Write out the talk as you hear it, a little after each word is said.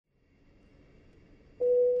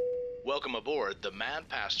Welcome aboard the Mad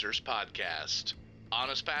Pastors Podcast.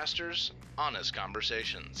 Honest pastors, honest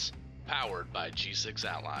conversations. Powered by G6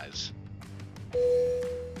 Allies.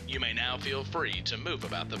 You may now feel free to move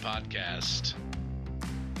about the podcast.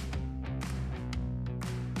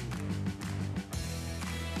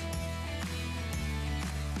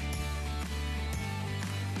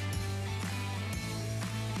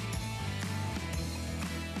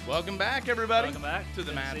 Welcome back, everybody. Welcome back to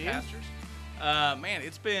the Mad Pastors. Man,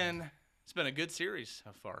 it's been a good series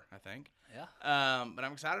so far, I think. Yeah. But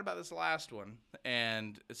I'm excited about this last one,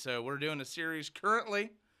 and so we're doing a series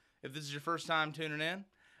currently. If this is your first time tuning in,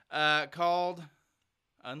 called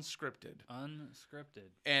Unscripted. Unscripted.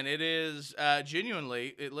 And it is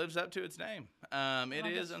genuinely, it lives up to its name. It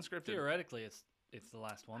is unscripted. Theoretically, it's the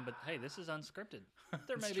last one, but hey, this is unscripted.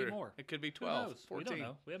 There may true. be more. It could be Who 12, knows? 14. We don't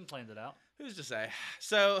know. We haven't planned it out. Who's to say?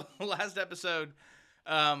 So last episode,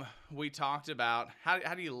 we talked about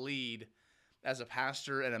how do you lead as a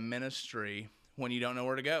pastor in a ministry when you don't know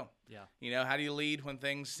where to go? Yeah. You know, how do you lead when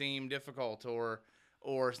things seem difficult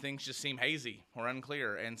or things just seem hazy or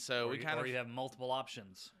unclear? And so Or we you have multiple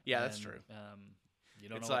options. Yeah, that's true. You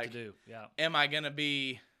don't It's know what like, to do. Yeah. am I going to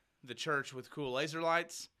be the church with cool laser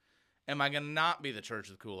lights? Am I going to not be the church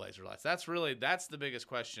with cool laser lights? That's the biggest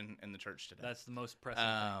question in the church today. That's the most pressing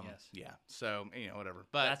thing, yes. Yeah. So, whatever.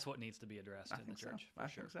 But that's what needs to be addressed in the church. I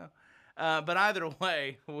think so. But either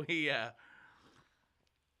way, we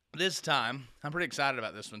this time, I'm pretty excited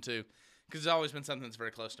about this one too, because it's always been something that's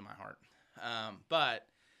very close to my heart. But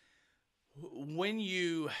when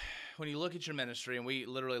you look at your ministry, and we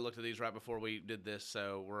literally looked at these right before we did this,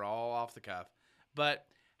 so we're all off the cuff. But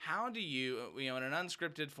how do you in an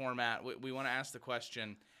unscripted format, we want to ask the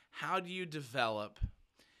question, how do you develop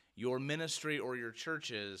your ministry or your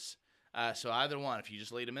churches? So either one, if you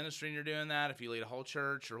just lead a ministry and you're doing that, if you lead a whole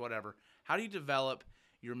church or whatever, how do you develop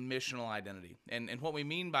your missional identity? And what we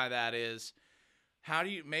mean by that is, how do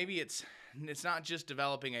you, maybe it's not just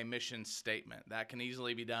developing a mission statement. That can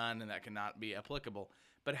easily be done and that cannot be applicable.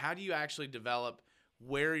 But how do you actually develop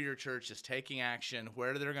where your church is taking action,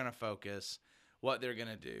 where they're going to focus, what they're going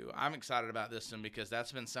to do? I'm excited about this one because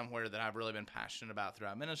that's been somewhere that I've really been passionate about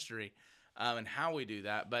throughout ministry, and how we do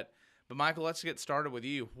that. But Michael, let's get started with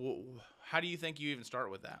you. How do you think you even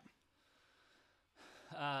start with that?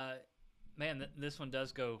 Man, this one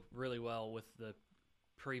does go really well with the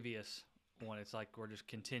previous one. It's like we're just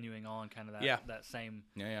continuing on kind of that same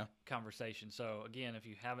conversation. So again, if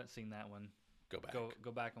you haven't seen that one,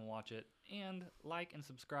 go back and watch it, and like and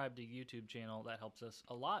subscribe to YouTube channel. That helps us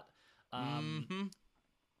a lot. And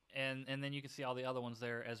then you can see all the other ones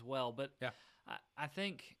there as well. But yeah. I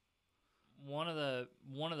think one of the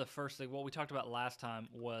first things, what we talked about last time,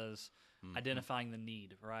 was identifying the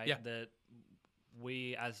need, right? Yeah. That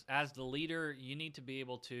we, as the leader, you need to be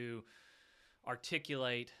able to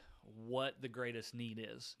articulate what the greatest need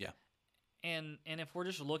is. Yeah. And if we're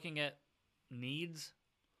just looking at needs,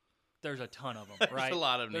 there's a ton of them, right? There's a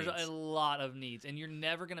lot of needs. There's a lot of needs, and you're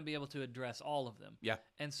never going to be able to address all of them. Yeah.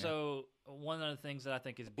 And so one of the things that I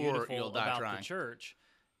think is beautiful about the church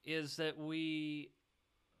is that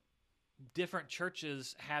different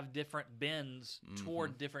churches have different bends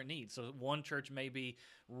toward different needs. So one church may be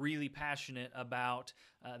really passionate about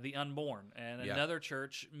the unborn, and another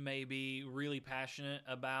church may be really passionate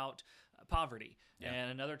about poverty, and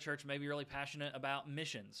another church may be really passionate about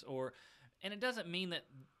missions. And it doesn't mean that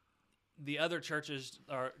the other churches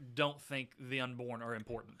don't think the unborn are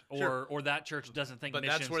important, or that church doesn't think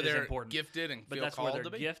missions is important. But that's where they're gifted and feel called to be.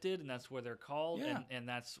 But that's where they're gifted, and that's where they're called, and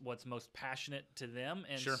that's what's most passionate to them,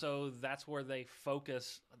 and so that's where they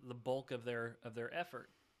focus the bulk of their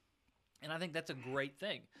effort. And I think that's a great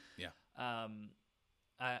thing. Yeah.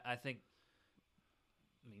 I think,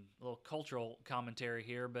 a little cultural commentary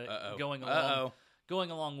here, but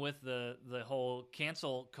going along with the whole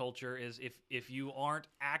cancel culture is if you aren't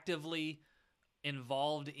actively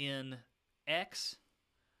involved in X,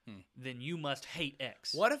 then you must hate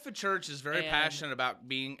X. What if a church is very passionate about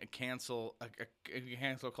being a cancel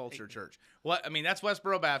culture church? What, that's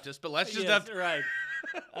Westboro Baptist, but let's just right.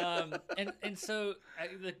 And so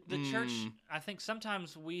the church, I think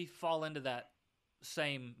sometimes we fall into that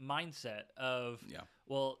same mindset of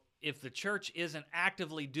well, if the church isn't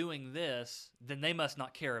actively doing this, then they must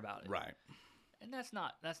not care about it. Right. And that's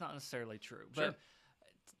not necessarily true. But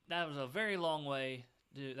that was a very long way.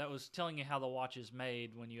 That was telling you how the watch is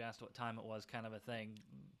made when you asked what time it was, kind of a thing.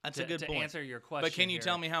 That's a good point. To answer your question. But can you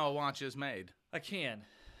tell me how a watch is made? I can,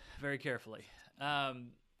 very carefully. Lie.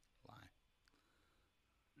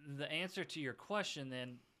 The answer to your question,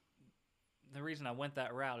 then, the reason I went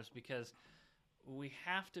that route is because we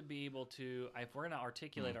have to be able to, if we're going to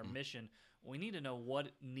articulate our mission, we need to know what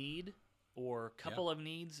need or couple of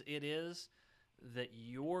needs it is that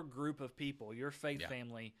your group of people, your faith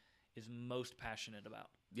family, is most passionate about.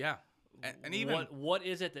 Yeah. And even what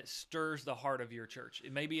is it that stirs the heart of your church?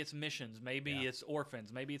 Maybe it's missions, maybe it's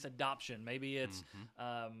orphans, maybe it's adoption, maybe it's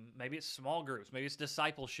small groups, maybe it's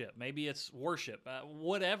discipleship, maybe it's worship.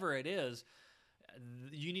 Whatever it is,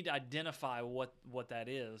 you need to identify what that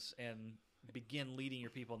is and begin leading your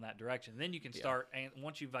people in that direction. Then you can start, and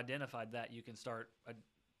once you've identified that, you can start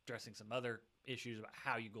addressing some other issues about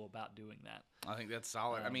how you go about doing that. I think that's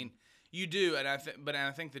solid. I mean, you do, and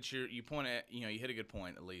I think that you point at, you hit a good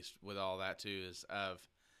point, at least with all that too, is of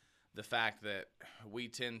the fact that we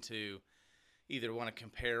tend to either want to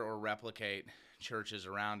compare or replicate churches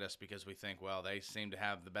around us because we think, well, they seem to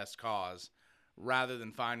have the best cause, rather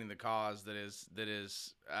than finding the cause that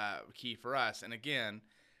is key for us. And again,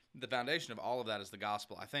 the foundation of all of that is the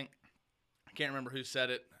gospel. I can't remember who said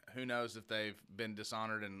it. Who knows if they've been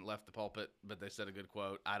dishonored and left the pulpit, but they said a good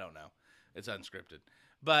quote. I don't know. It's unscripted.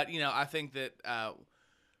 But, I think that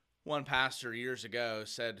one pastor years ago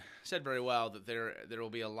said very well that there will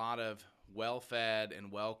be a lot of well-fed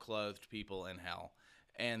and well-clothed people in hell.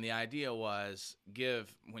 And the idea was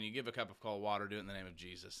when you give a cup of cold water, do it in the name of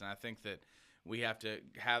Jesus. And I think that we have to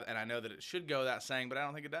have, and I know that it should go that saying, but I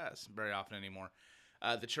don't think it does very often anymore.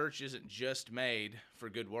 The church isn't just made for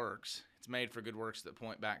good works. It's made for good works that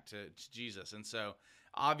point back to Jesus. And so,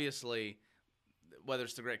 obviously, whether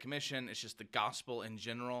it's the Great Commission, it's just the gospel in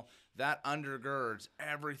general, that undergirds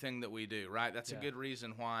everything that we do, right? That's a good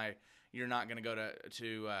reason why you're not going to go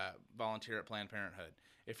to volunteer at Planned Parenthood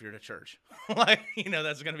if you're at a church.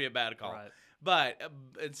 That's going to be a bad call. Right. But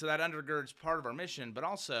and so that undergirds part of our mission, but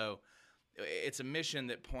also it's a mission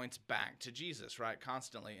that points back to Jesus, right,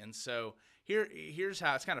 constantly. And so here's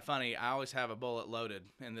how it's kind of funny. I always have a bullet loaded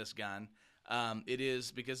in this gun. It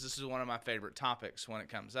is because this is one of my favorite topics when it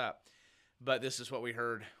comes up. But this is what we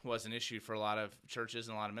heard was an issue for a lot of churches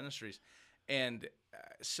and a lot of ministries. And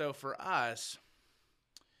so for us,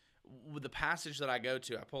 the passage that I go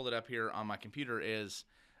to, I pulled it up here on my computer, is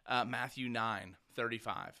Matthew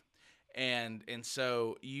 9:35. And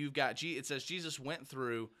so you've got, it says, Jesus went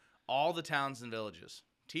through all the towns and villages,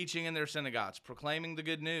 teaching in their synagogues, proclaiming the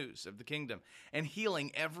good news of the kingdom, and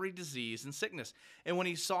healing every disease and sickness. And when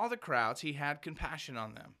he saw the crowds, he had compassion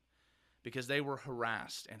on them, because they were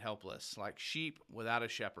harassed and helpless, like sheep without a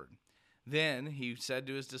shepherd. Then he said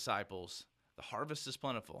to his disciples, "The harvest is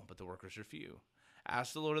plentiful, but the workers are few.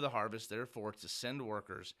 Ask the Lord of the harvest, therefore, to send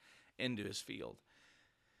workers into his field."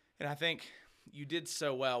 And I think you did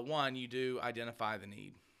so well. One, you do identify the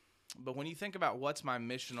need. But when you think about what's my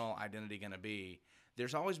missional identity going to be,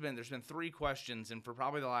 there's been three questions, and for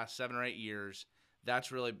probably the last 7 or 8 years,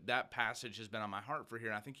 that passage has been on my heart for here.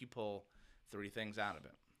 And I think you pull 3 things out of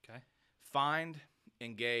it. Okay. Find,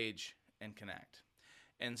 engage, and connect.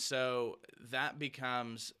 And so that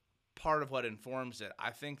becomes part of what informs it.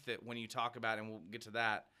 I think that when you talk about, and we'll get to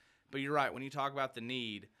that, but you're right, when you talk about the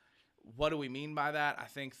need, what do we mean by that? I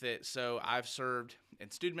think that, so I've served in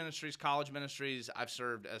student ministries, college ministries. I've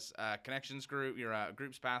served as a connections group, you're a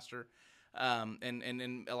groups pastor, and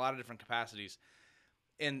in a lot of different capacities.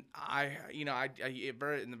 And I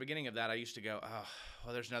in the beginning of that, I used to go, oh,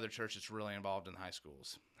 well, there's another church that's really involved in high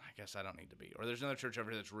schools. I guess I don't need to be. Or there's another church over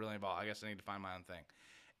here that's really involved. I guess I need to find my own thing.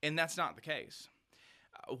 And that's not the case.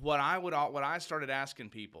 What I started asking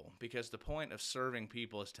people, because the point of serving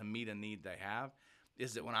people is to meet a need they have,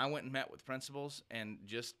 is that when I went and met with principals, and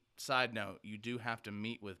just side note, you do have to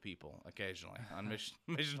meet with people occasionally on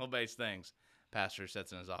missional-based things. Pastor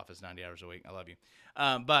sits in his office 90 hours a week. I love you.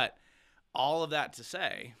 But all of that to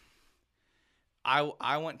say, I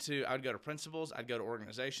would go to principals, I'd go to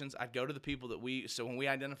organizations, I'd go to the people so when we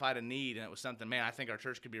identified a need and it was something, man, I think our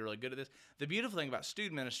church could be really good at this. The beautiful thing about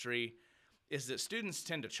student ministry is that students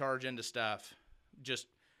tend to charge into stuff just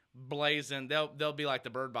blazing. They'll be like the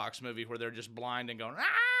Bird Box movie where they're just blind and going,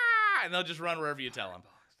 ah, and they'll just run wherever you tell them.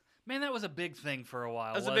 Man, that was a big thing for a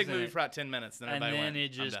while. It was a big movie for about 10 minutes. Then everybody went, it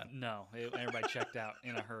just, everybody checked out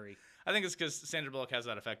in a hurry. I think it's because Sandra Bullock has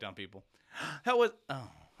that effect on people.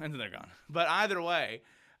 And then they're gone. But either way,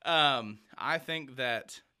 I think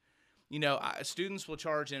that, students will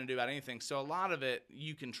charge in and do about anything. So a lot of it,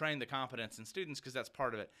 you can train the competence in students because that's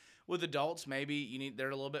part of it. With adults, maybe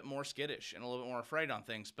they're a little bit more skittish and a little bit more afraid on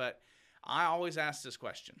things. But I always ask this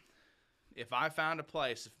question. If I found a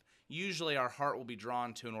place, usually our heart will be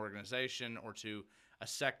drawn to an organization or to a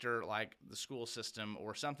sector like the school system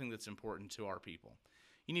or something that's important to our people.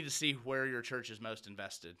 You need to see where your church is most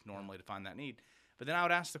invested normally to find that need. But then I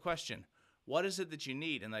would ask the question, what is it that you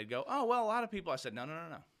need? And they'd go, oh, well, a lot of people. I said, no.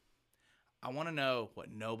 I want to know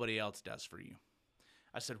what nobody else does for you.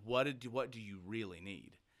 I said, what do you really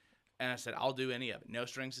need? And I said, I'll do any of it. No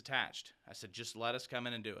strings attached. I said, just let us come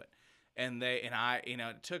in and do it. And I,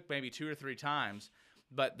 it took maybe 2 or 3 times,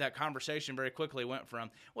 but that conversation very quickly went from,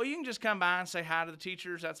 well, you can just come by and say hi to the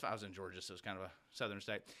teachers. That's fine. I was in Georgia, so it's kind of a southern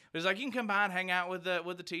state. It was like, you can come by and hang out with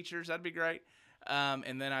the teachers. That'd be great.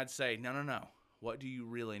 And then I'd say, no. What do you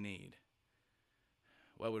really need?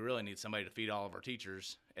 Well, we really need somebody to feed all of our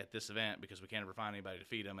teachers at this event because we can't ever find anybody to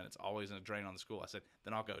feed them, and it's always a drain on the school. I said,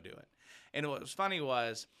 then I'll go do it. And what was funny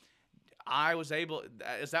was I was able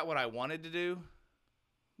 – is that what I wanted to do?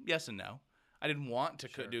 Yes and no. I didn't want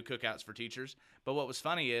to do cookouts for teachers. But what was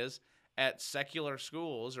funny is at secular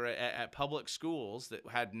schools or at public schools that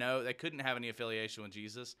they couldn't have any affiliation with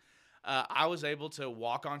Jesus, I was able to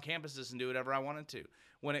walk on campuses and do whatever I wanted to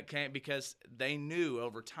when it came, because they knew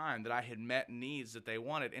over time that I had met needs that they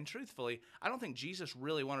wanted. And truthfully, I don't think Jesus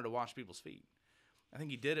really wanted to wash people's feet. I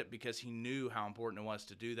think he did it because he knew how important it was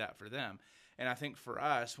to do that for them. And I think for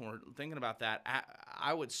us, when we're thinking about that,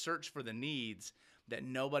 I would search for the needs that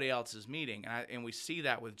nobody else is meeting. And we see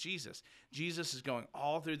that with Jesus. Jesus is going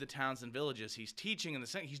all through the towns and villages. He's teaching in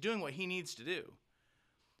the he's doing what he needs to do.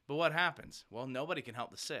 But what happens? Well, nobody can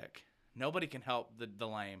help the sick. Nobody can help the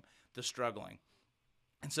lame, the struggling.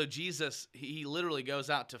 And so Jesus, he literally goes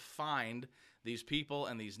out to find these people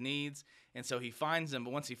and these needs. And so he finds them.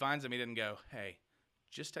 But once he finds them, he didn't go, hey,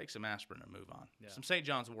 just take some aspirin and move on. Yeah. Some St.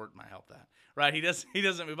 John's wort might help that, right? He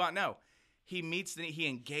doesn't move on. No, he he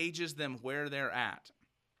engages them where they're at.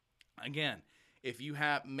 Again, if you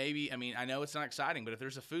have I know it's not exciting, but if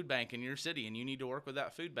there's a food bank in your city and you need to work with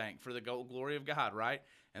that food bank for the glory of God, right?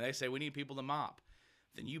 And they say, we need people to mop.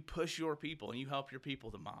 Then you push your people and you help your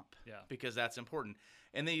people to mop, because that's important.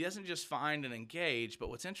 And then he doesn't just find and engage, but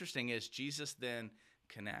what's interesting is Jesus then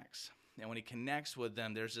connects. And when he connects with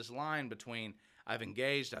them, there's this line between I've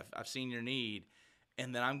engaged, I've seen your need,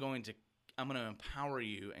 and then I'm going to empower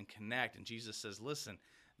you and connect. And Jesus says, listen,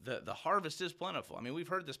 the harvest is plentiful. I mean, we've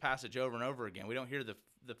heard this passage over and over again. We don't hear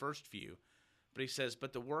the first few, but he says,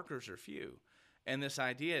 but the workers are few. And this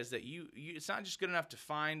idea is that it's not just good enough to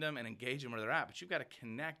find them and engage them where they're at, but you've got to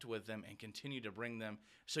connect with them and continue to bring them.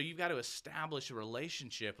 So you've got to establish a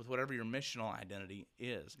relationship with whatever your missional identity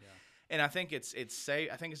is. Yeah. And I think it's safe.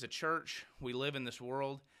 I think as a church, we live in this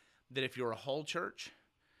world that if you're a whole church,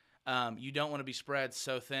 you don't want to be spread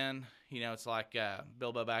so thin. It's like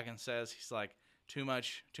Bilbo Baggins says. He's like, too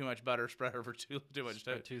much butter spread over too much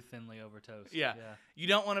toast. Too thinly over toast. Yeah. You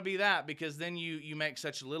don't want to be that, because then you make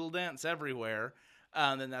such little dents everywhere.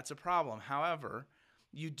 Then that's a problem. However,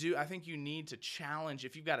 I think you need to challenge.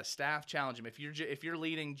 If you've got a staff, challenge them. If you're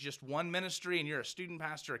leading just one ministry and you're a student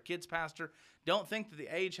pastor, a kids pastor, don't think that the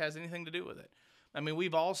age has anything to do with it. I mean,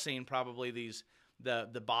 we've all seen probably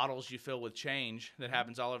the bottles you fill with change that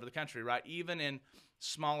happens all over the country, right? Even in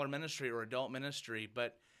smaller ministry or adult ministry,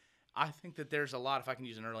 but I think that there's a lot, if I can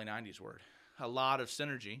use an early 90s word, a lot of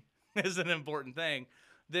synergy is an important thing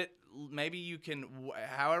that maybe you can,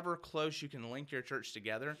 however close you can link your church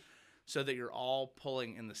together so that you're all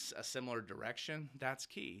pulling in a similar direction, that's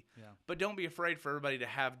key. Yeah. But don't be afraid for everybody to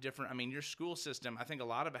have different, your school system, I think a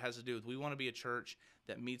lot of it has to do with we want to be a church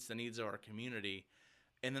that meets the needs of our community.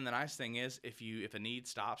 And then the nice thing is if a need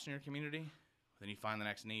stops in your community, then you find the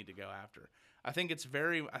next need to go after. I think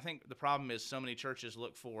the problem is so many churches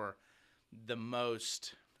look for the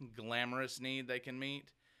most glamorous need they can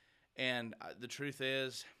meet. And the truth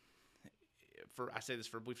is,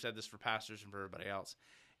 we've said this for pastors and for everybody else,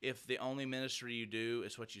 if the only ministry you do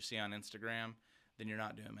is what you see on Instagram, then you're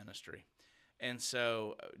not doing ministry. And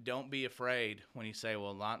so don't be afraid when you say,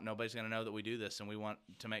 well, nobody's going to know that we do this and we want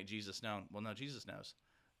to make Jesus known. Well, no, Jesus knows.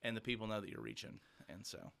 And the people know that you're reaching. And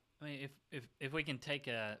so, if we can take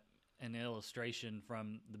an illustration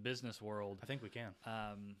from the business world, I think we can.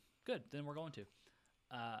 Good, then we're going to.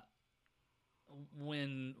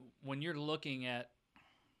 When you're looking at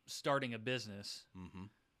starting a business, mm-hmm.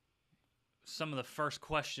 some of the first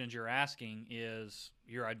questions you're asking is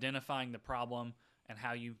you're identifying the problem and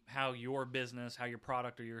how your business, how your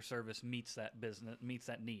product or your service meets that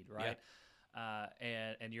need, right? Yeah.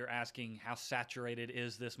 And you're asking how saturated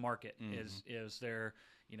is this market? Mm-hmm. Is there,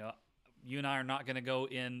 you and I are not going to go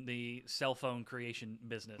in the cell phone creation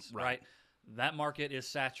business, right? That market is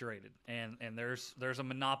saturated, and there's a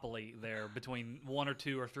monopoly there between one or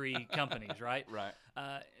two or three companies, right? Right.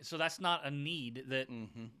 So that's not a need that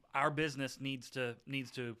mm-hmm. our business needs to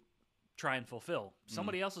try and fulfill.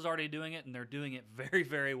 Somebody else is already doing it, and they're doing it very,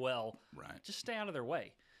 very well. Right. Just stay out of their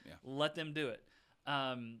way. Yeah. Let them do it.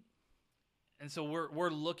 And so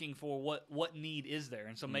we're looking for what need is there,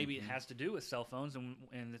 and so maybe it has to do with cell phones, and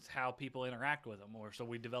it's how people interact with them, or so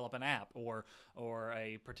we develop an app or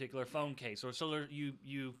a particular phone case, or so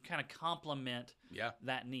you kind of complement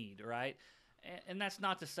that need, right? And that's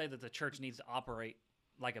not to say that the church needs to operate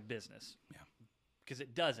like a business, because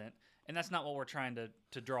it doesn't, and that's not what we're trying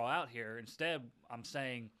to draw out here. Instead, I'm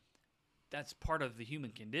saying that's part of the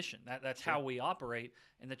human condition. That's how we operate,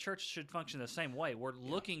 and the church should function the same way. We're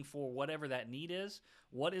looking for whatever that need is.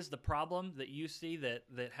 What is the problem that you see that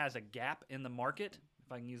has a gap in the market,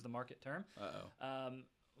 if I can use the market term?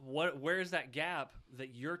 Where is that gap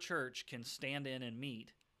that your church can stand in and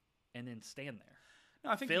meet, and then stand there?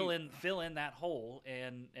 No, I think fill in that hole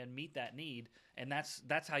and meet that need, and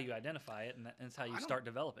that's how you identify it, and that's how you start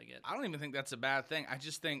developing it. I don't even think that's a bad thing. I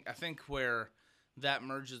think where that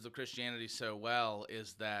merges with Christianity so well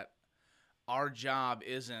is that our job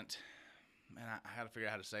isn't, and I had to figure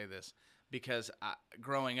out how to say this, because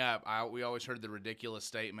growing up, we always heard the ridiculous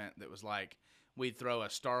statement that was like, we'd throw a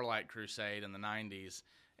Starlight Crusade in the 90s,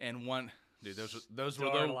 and those were the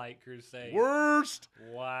Starlight Crusade. Worst.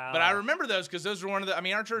 Wow. But I remember those because those were one of the,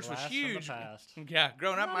 our church was huge. From the past. Yeah,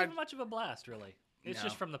 growing up. Not even much of a blast, really. It's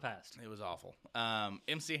just from the past. It was awful.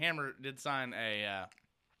 MC Hammer did sign a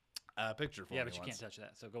picture for me but you once. Can't touch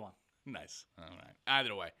that, so go on. Nice. All right.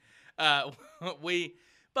 Either way.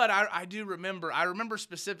 But I do remember,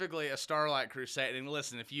 specifically a Starlight Crusade, and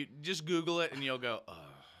listen, if you just Google it and you'll go, oh,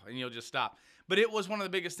 and you'll just stop. But it was one of the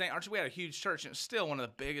biggest things. We had a huge church, and it's still one of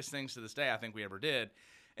the biggest things to this day I think we ever did.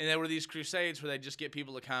 And there were these crusades where they'd just get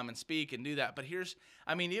people to come and speak and do that. But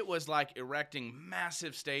it was like erecting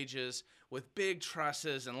massive stages with big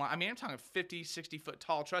trusses. And I'm talking 50, 60-foot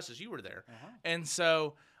tall trusses. You were there. Uh-huh. And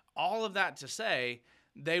so all of that to say,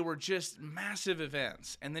 they were just massive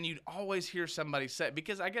events. And then you'd always hear somebody say,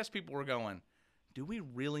 because I guess people were going, do we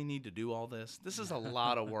really need to do all this? This is a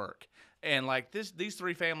lot of work. And like these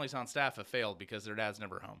three families on staff have failed because their dad's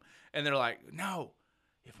never home. And they're like, no,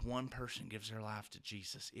 if one person gives their life to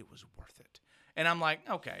Jesus, it was worth it. And I'm like,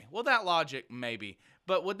 okay, well, that logic, maybe.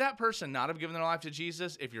 But would that person not have given their life to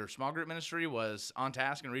Jesus if your small group ministry was on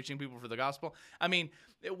task and reaching people for the gospel?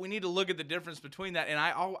 We need to look at the difference between that. And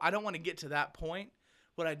I don't want to get to that point.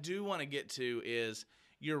 What I do want to get to is,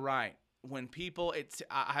 you're right. When people,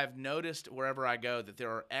 I have noticed wherever I go that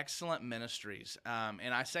there are excellent ministries.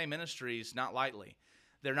 And I say ministries not lightly.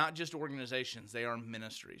 They're not just organizations. They are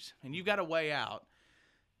ministries. And you've got to weigh out,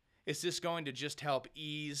 is this going to just help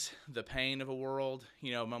ease the pain of a world,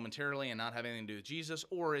 momentarily and not have anything to do with Jesus?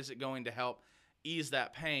 Or is it going to help ease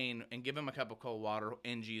that pain and give them a cup of cold water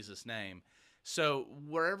in Jesus' name? So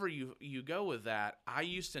wherever you go with that, I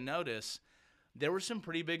used to notice there were some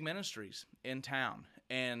pretty big ministries in town,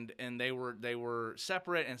 and they were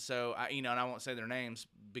separate. And so and I won't say their names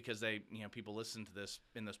because they, people listen to this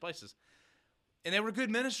in those places, and they were good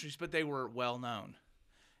ministries, but they were well known.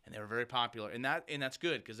 And they were very popular, and that's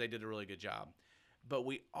good because they did a really good job. But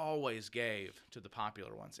we always gave to the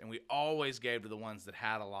popular ones, and we always gave to the ones that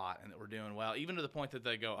had a lot and that were doing well, even to the point that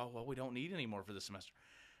they go, oh, well, we don't need any more for this semester.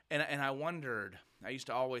 And I wondered, I used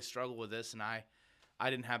to always struggle with this, and I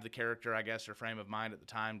didn't have the character, I guess, or frame of mind at the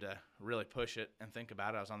time to really push it and think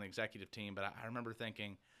about it. I was on the executive team, but I remember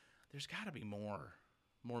thinking, there's got to be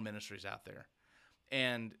more ministries out there.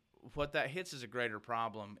 And what that hits is a greater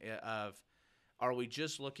problem of, are we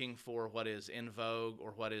just looking for what is in vogue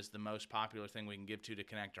or what is the most popular thing we can give to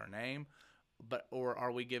connect our name? Or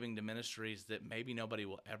are we giving to ministries that maybe nobody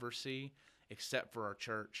will ever see except for our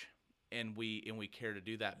church? And we care to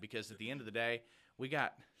do that, because at the end of the day,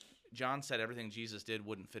 John said everything Jesus did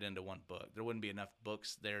wouldn't fit into one book. There wouldn't be enough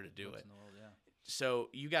books there to do it. World, yeah. So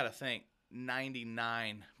you got to think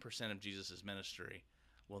 99% of Jesus' ministry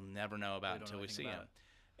we'll never know about until we see him.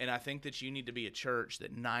 And I think that you need to be a church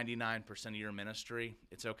that 99% of your ministry,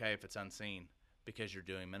 it's okay if it's unseen because you're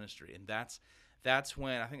doing ministry. And that's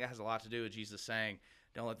when I think it has a lot to do with Jesus saying,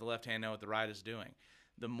 don't let the left hand know what the right is doing.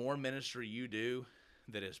 The more ministry you do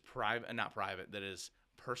that is that is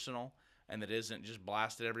personal and that isn't just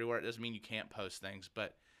blasted everywhere, it doesn't mean you can't post things.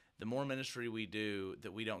 But the more ministry we do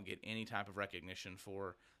that we don't get any type of recognition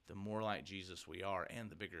for, the more like Jesus we are and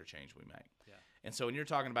the bigger change we make. Yeah. And so when you're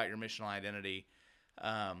talking about your missional identity,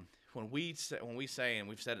 when we say, and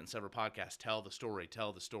we've said it in several podcasts, tell the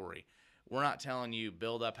story. We're not telling you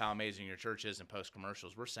build up how amazing your church is and post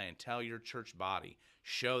commercials. We're saying tell your church body,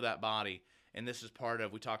 show that body. And this is part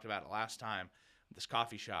of, we talked about it last time, this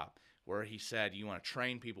coffee shop, where he said you want to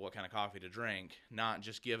train people what kind of coffee to drink, not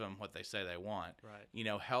just give them what they say they want.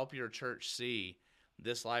 Right. Help your church see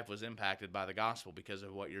this life was impacted by the gospel because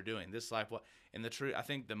of what you're doing. This life, and the truth, I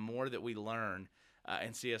think the more that we learn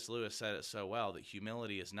And C.S. Lewis said it so well that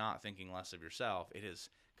humility is not thinking less of yourself. It is,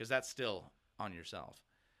 because that's still on yourself.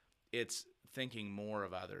 It's thinking more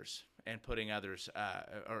of others and putting others,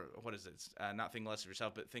 or what is it? Not thinking less of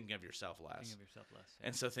yourself, but thinking of yourself less. Thinking of yourself less. Yeah.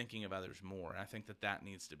 And so thinking of others more. And I think that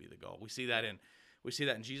needs to be the goal. We see that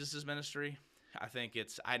in Jesus' ministry. I think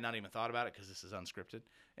I had not even thought about it because this is unscripted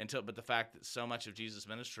but the fact that so much of Jesus'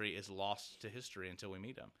 ministry is lost to history until we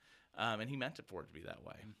meet him. And he meant it for it to be that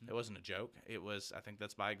way. Mm-hmm. It wasn't a joke. I think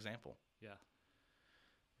that's by example. Yeah.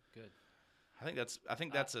 Good. I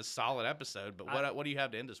think that's a solid episode, but what do you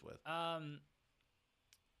have to end us with? I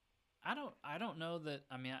don't know that.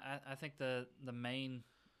 I mean, I think the main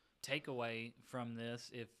takeaway from this,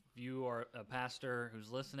 if you are a pastor who's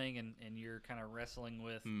listening and you're kind of wrestling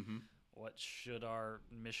with what should our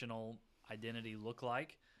missional identity look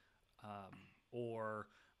like, or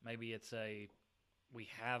maybe it's we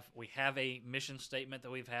have a mission statement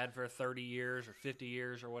that we've had for 30 years or 50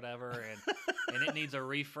 years or whatever, and it needs a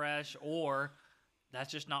refresh, or that's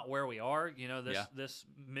just not where we are. This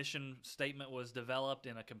mission statement was developed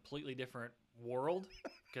in a completely different world,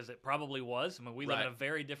 because it probably was. I mean, we live in a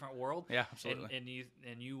very different world. Yeah, absolutely.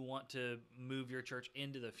 And you want to move your church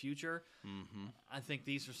into the future. Mm-hmm. I think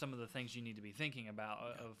these are some of the things you need to be thinking about.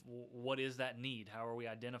 Of what is that need? How are we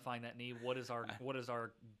identifying that need? What is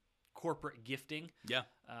our corporate gifting? Yeah.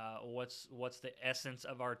 What's the essence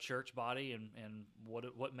of our church body, and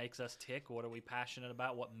what makes us tick? What are we passionate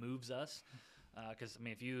about? What moves us? Because I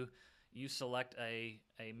mean, if you select a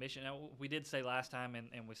mission, now, we did say last time,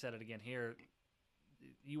 and we said it again here,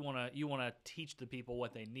 you want to teach the people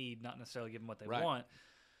what they need, not necessarily give them what they want.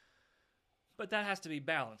 But that has to be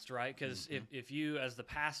balanced, right? Because if you, as the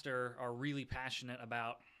pastor, are really passionate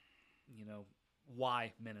about,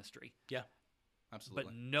 why ministry, yeah, absolutely,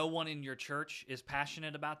 but no one in your church is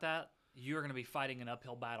passionate about that, you're going to be fighting an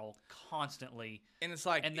uphill battle constantly. And it's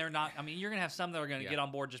like, and they're not. I mean, you're going to have some that are going to get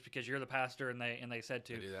on board just because you're the pastor and they said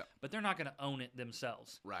to, do that. But they're not going to own it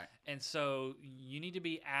themselves. Right. And so you need to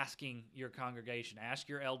be asking your congregation, ask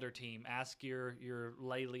your elder team, ask your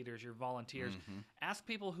lay leaders, your volunteers, ask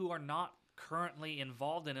people who are not currently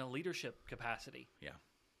involved in a leadership capacity. Yeah.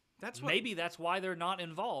 Maybe that's why they're not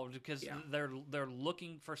involved, because they're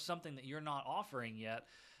looking for something that you're not offering yet.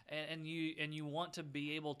 And you want to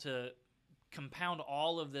be able to compound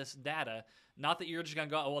all of this data. Not that you're just going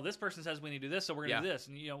to go, well, this person says we need to do this, so we're going to do this.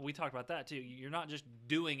 And we talked about that too. You're not just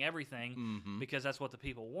doing everything because that's what the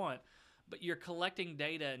people want, but you're collecting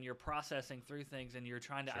data and you're processing through things, and you're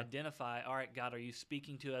trying to identify, all right, God, are you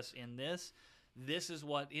speaking to us in this? This is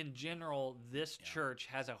what, in general, this church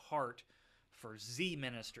has a heart for Z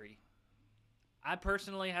ministry. I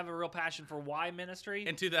personally have a real passion for Y ministry.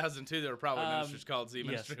 In 2002, there were probably ministries called Z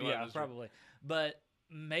ministry. Yes, yeah, probably. But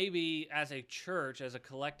maybe as a church, as a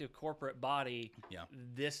collective corporate body,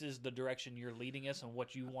 this is the direction you're leading us and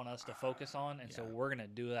what you want us to focus on. And so we're going to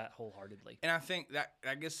do that wholeheartedly. And I think that,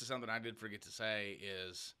 I guess, something I did forget to say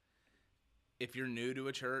is, if you're new to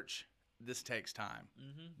a church, this takes time.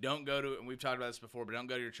 Don't go to it, and we've talked about this before, but don't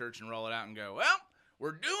go to your church and roll it out and go, well,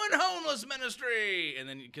 we're doing homeless ministry, and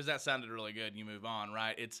then, because that sounded really good, and you move on,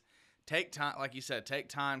 right? It's take time, like you said, take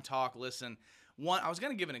time, talk, listen. I was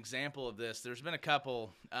going to give an example of this. There's been a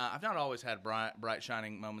couple. I've not always had bright,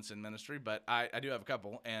 shining moments in ministry, but I do have a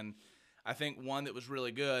couple, and I think one that was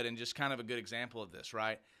really good and just kind of a good example of this,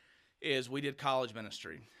 right, is we did college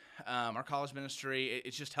ministry. Our college ministry,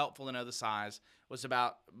 it's just helpful to know the size, was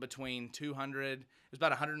about between 200, it was about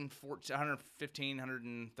 115,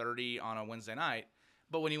 130 on a Wednesday night.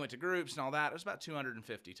 But when you went to groups and all that, it was about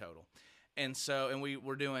 250 total. And we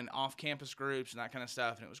were doing off-campus groups and that kind of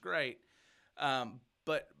stuff, and it was great.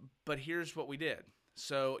 But here's what we did.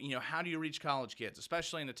 So, how do you reach college kids,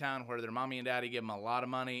 especially in a town where their mommy and daddy give them a lot of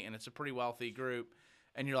money and it's a pretty wealthy group,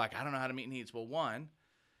 and you're like, I don't know how to meet needs. Well, one,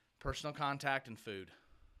 personal contact and food.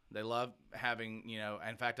 They love having,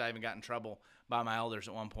 in fact, I even got in trouble by my elders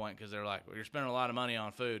at one point because they were like, well, you're spending a lot of money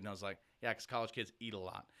on food. And I was like, yeah, because college kids eat a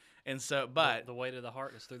lot. And so, but the way to the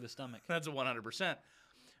heart is through the stomach. That's a 100%.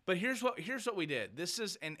 But here's what we did. This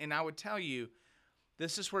is, and I would tell you,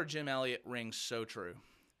 this is where Jim Elliot rings so true.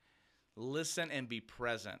 Listen and be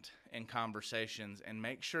present in conversations, and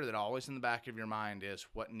make sure that always in the back of your mind is,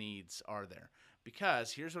 what needs are there?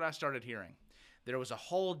 Because here's what I started hearing. There was a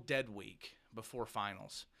whole dead week before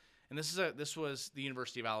finals. And this was the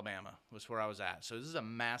University of Alabama was where I was at. So this is a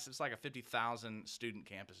massive, it's like a 50,000 student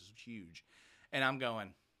campus. It's huge. And I'm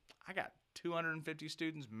going, I got 250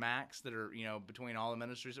 students max that are, between all the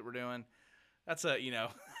ministries that we're doing. That's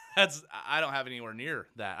I don't have anywhere near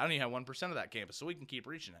that. I don't even have 1% of that campus, so we can keep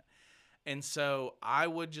reaching it. And so I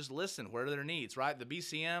would just listen. Where are their needs, right? The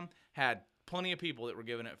BCM had plenty of people that were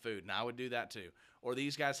giving it food, and I would do that too. Or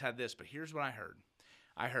these guys had this, but here's what I heard.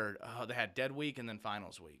 I heard, oh, they had dead week and then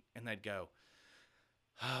finals week. And they'd go,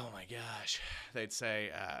 oh my gosh. They'd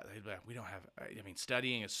say, they'd be like, we don't have, I mean,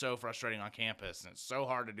 studying is so frustrating on campus, and it's so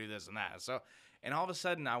hard to do this and that. And all of a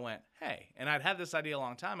sudden I went, hey, and I'd had this idea a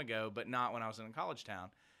long time ago, but not when I was in a college town.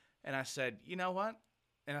 And I said, you know what?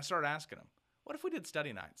 And I started asking them, what if we did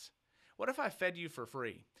study nights? What if I fed you for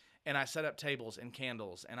free? And I set up tables and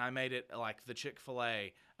candles, and I made it like the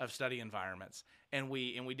Chick-fil-A of study environments. And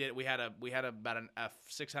we had about a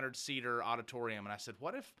 600-seater auditorium. And I said,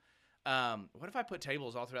 what if I put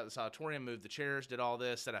tables all throughout this auditorium, moved the chairs, did all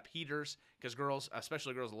this, set up heaters, because girls,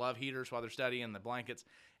 especially girls, love heaters while they're studying, the blankets.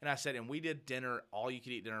 And I said, and we did dinner, all you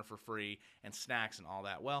could eat dinner for free, and snacks and all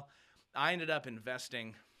that. Well, I ended up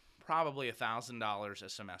investing probably $1,000 a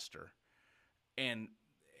semester, and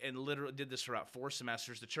literally did this for about 4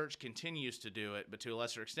 semesters. The church continues to do it, but to a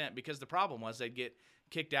lesser extent, because the problem was they'd get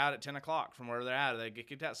kicked out at 10 o'clock from where they're at. They'd get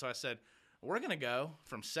kicked out. So I said, we're going to go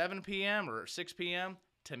from 7 p.m. or 6 p.m.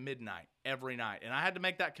 to midnight every night. And I had to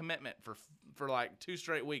make that commitment for like 2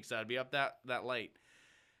 straight weeks. I'd be up that late.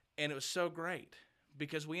 And it was so great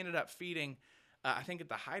because we ended up feeding, I think at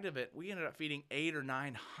the height of it, we ended up feeding 800 or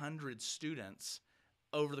 900 students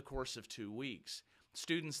over the course of 2 weeks.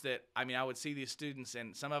 Students that, I mean, I would see these students,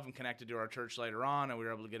 and some of them connected to our church later on, and we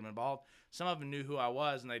were able to get them involved. Some of them knew who I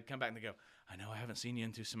was, and they'd come back and they go, I know I haven't seen you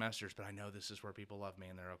in 2 semesters, but I know this is where people love me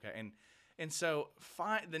and they're okay. And so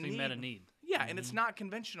find the need. You met a need. Yeah, and it's not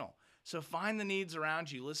conventional. So find the needs around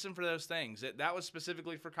you. Listen for those things. That was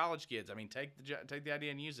specifically for college kids. I mean, take the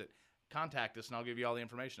idea and use it. Contact us, and I'll give you all the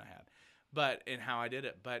information I had, and how I did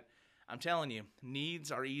it. But I'm telling you,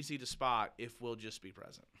 needs are easy to spot if we'll just be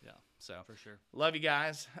present. Yeah, so for sure. Love you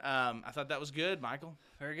guys. I thought that was good, Michael.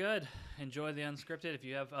 Very good. Enjoy the Unscripted. If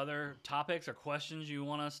you have other topics or questions you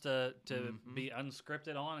want us to be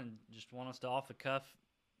unscripted on, and just want us to off the cuff,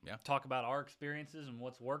 talk about our experiences and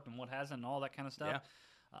what's worked and what hasn't, and all that kind of stuff,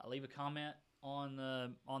 leave a comment on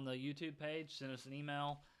the YouTube page. Send us an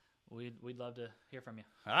email. We'd love to hear from you.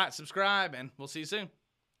 All right, subscribe, and we'll see you soon.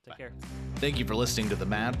 Take care. Thank you for listening to the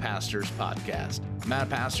Mad Pastors Podcast. Mad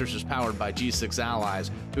Pastors is powered by G6 Allies,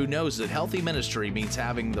 who knows that healthy ministry means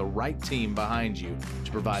having the right team behind you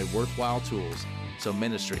to provide worthwhile tools so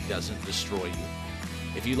ministry doesn't destroy you.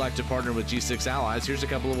 If you'd like to partner with G6 Allies, here's a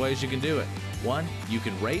couple of ways you can do it. 1, you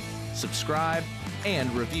can rate, subscribe,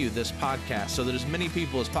 and review this podcast so that as many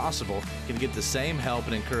people as possible can get the same help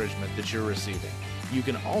and encouragement that you're receiving. You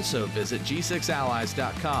can also visit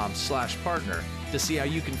g6allies.com/partner to see how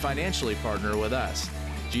you can financially partner with us.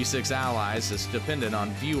 G6 Allies is dependent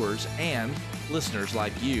on viewers and listeners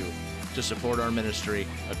like you to support our ministry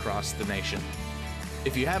across the nation.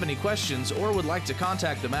 If you have any questions or would like to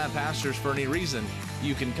contact the Mad Pastors for any reason,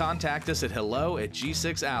 you can contact us at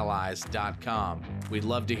hello@g6allies.com. We'd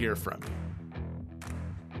love to hear from you.